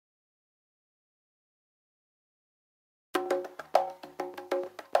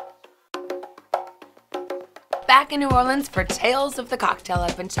back in New Orleans for Tales of the Cocktail.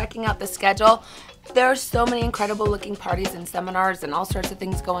 I've been checking out the schedule. There are so many incredible looking parties and seminars and all sorts of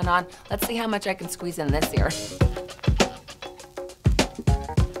things going on. Let's see how much I can squeeze in this year.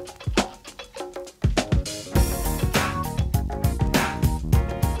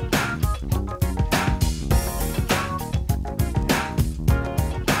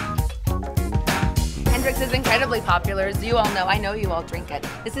 Is incredibly popular, as you all know. I know you all drink it.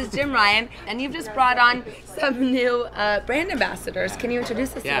 This is Jim Ryan, and you've just brought on some new brand ambassadors. Can you introduce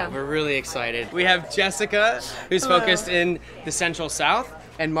us to them? Yeah, we're really excited. We have Jessica, who's focused in the Central South,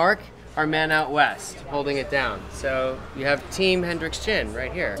 and Mark, our man out west, holding it down. So you have Team Hendrick's Gin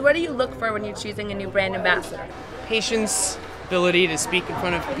right here. So what do you look for when you're choosing a new brand ambassador? Patience, ability to speak in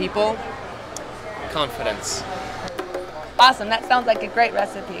front of people, confidence. Awesome, that sounds like a great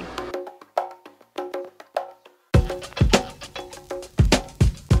recipe.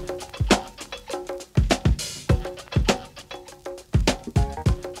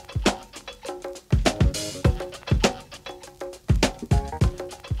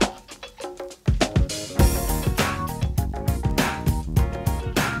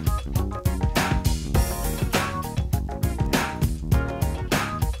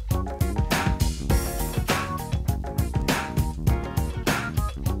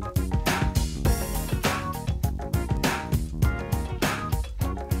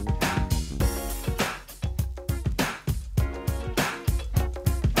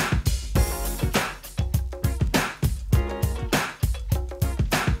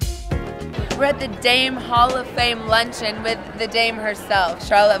 We're at the Dame Hall of Fame luncheon with the Dame herself,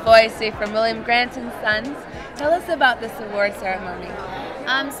 Charlotte Voysey from William Grant & Sons. Tell us about this award ceremony.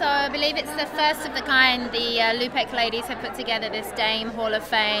 So I believe it's the first of the kind. The LUPEC ladies have put together this Dame Hall of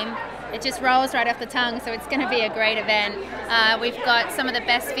Fame. It just rolls right off the tongue, so it's going to be a great event. We've got some of the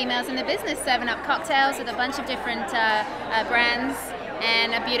best females in the business serving up cocktails with a bunch of different brands,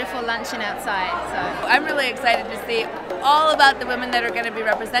 and a beautiful luncheon outside. So I'm really excited to see all about the women that are going to be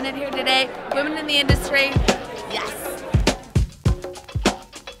represented here today. Women in the industry, yes.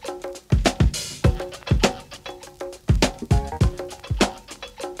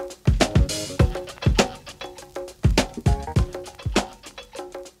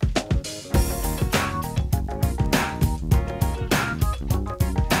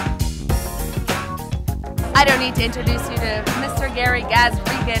 I don't need to introduce you to Mr. Gaz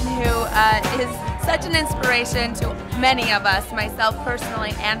Regan, who is such an inspiration to many of us, myself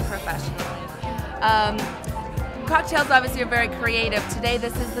personally and professionally. Cocktails obviously are very creative. Today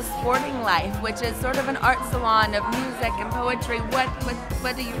this is the Sporting Life, which is sort of an art salon of music and poetry.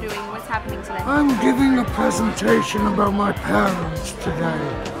 What are you doing? What's happening today? I'm giving a presentation about my parents today.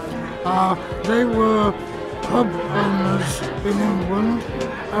 They were pub owners in England,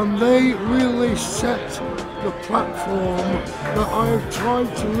 and they really set the platform that I've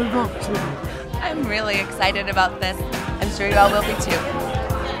tried to live up to. I'm really excited about this. I'm sure you all will be too.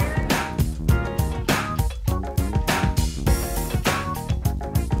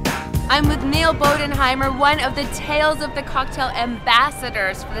 I'm with Neil Bodenheimer, one of the Tales of the Cocktail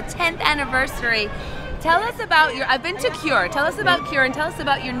ambassadors for the 10th anniversary. Tell us about I've been to CURE. Tell us about CURE and tell us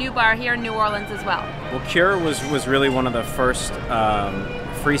about your new bar here in New Orleans as well. Well, CURE was really one of the first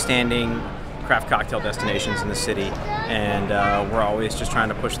freestanding craft cocktail destinations in the city, and we're always just trying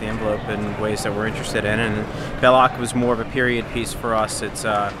to push the envelope in ways that we're interested in. And Bellocq was more of a period piece for us. It's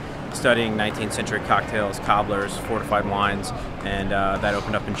studying 19th century cocktails, cobblers, fortified wines, and that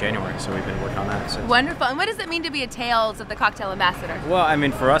opened up in January, so we've been working on that since. Wonderful. And what does it mean to be a Tales of the Cocktail ambassador? Well, I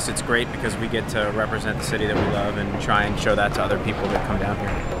mean, for us it's great because we get to represent the city that we love and try and show that to other people that come down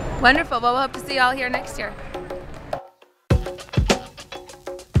here. Wonderful. Well, we'll hope to see you all here next year.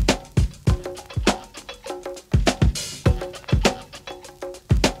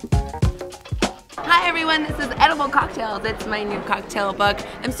 Hi everyone, this is Edible Cocktails. It's my new cocktail book.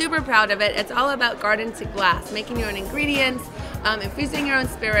 I'm super proud of it. It's all about garden to glass, making your own ingredients, infusing your own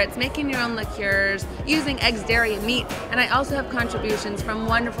spirits, making your own liqueurs, using eggs, dairy, and meat. And I also have contributions from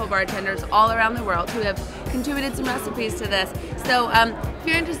wonderful bartenders all around the world who have contributed some recipes to this. So if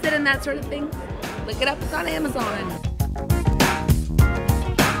you're interested in that sort of thing, look it up. It's on Amazon.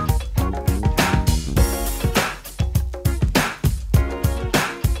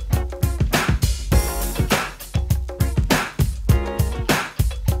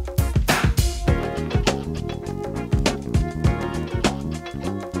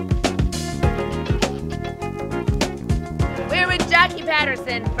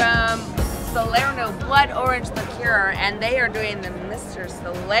 Patterson from Solerno Blood Orange Liqueur, and they are doing the Mr.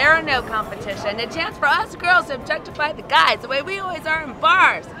 Solerno Competition. A chance for us girls to objectify the guys the way we always are in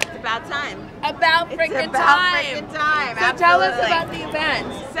bars. about time. About freaking time. Time. So tell us about the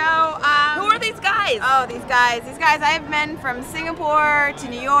event. So, who are these guys? Oh, these guys. I have men from Singapore to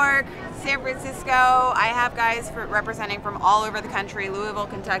New York, San Francisco. I have guys representing from all over the country, Louisville,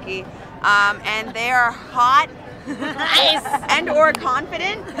 Kentucky, and they are hot. Nice. And or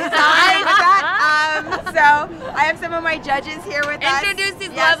confident. So I have some of my judges here with us. Introduce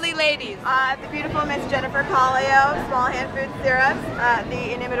these lovely ladies. The beautiful Miss Jennifer Collio, Small Hand Food Syrups,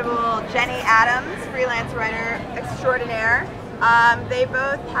 the inimitable Jenny Adams, freelance writer extraordinaire. They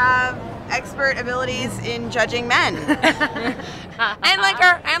both have expert abilities in judging men. and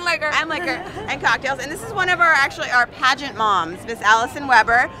liquor and cocktails. And this is one of our pageant moms, Miss Allison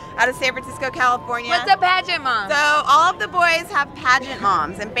Weber, out of San Francisco, California. What's a pageant mom? So all of the boys have pageant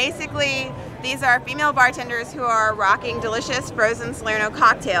moms, and basically these are female bartenders who are rocking delicious frozen Solerno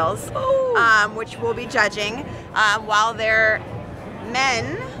cocktails, which we'll be judging while their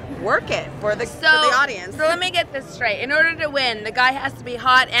men work it for the audience. So let me get this straight. In order to win, the guy has to be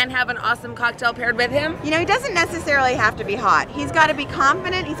hot and have an awesome cocktail paired with him? You know, he doesn't necessarily have to be hot. He's got to be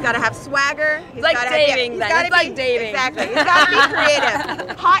confident. He's got to have swagger. He's like gotta dating, have, it's like dating. Exactly. He's got to be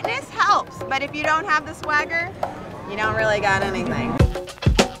creative. Hotness helps, but if you don't have the swagger, you don't really got anything.